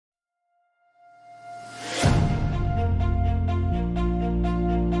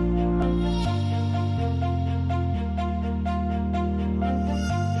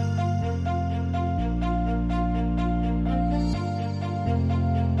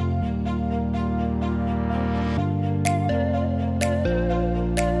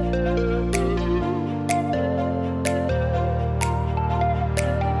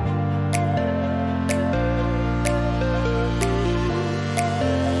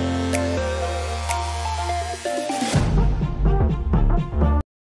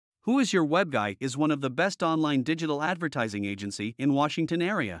Who is Your Web Guy is one of the best online digital advertising agency in Washington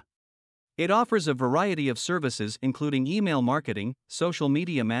area. It offers a variety of services including email marketing, social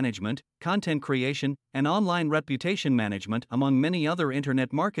media management, content creation, and online reputation management among many other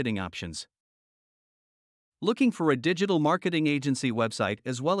internet marketing options. Looking for a digital marketing agency website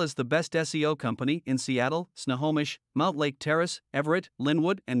as well as the best SEO company in Seattle, Snohomish, Mountlake, Terrace, Everett,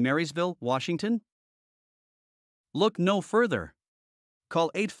 Linwood, and Marysville, Washington? Look no further. Call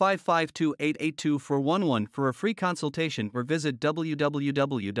 855-2882-411 for a free consultation or visit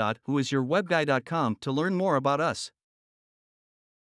www.whoisyourwebguy.com to learn more about us.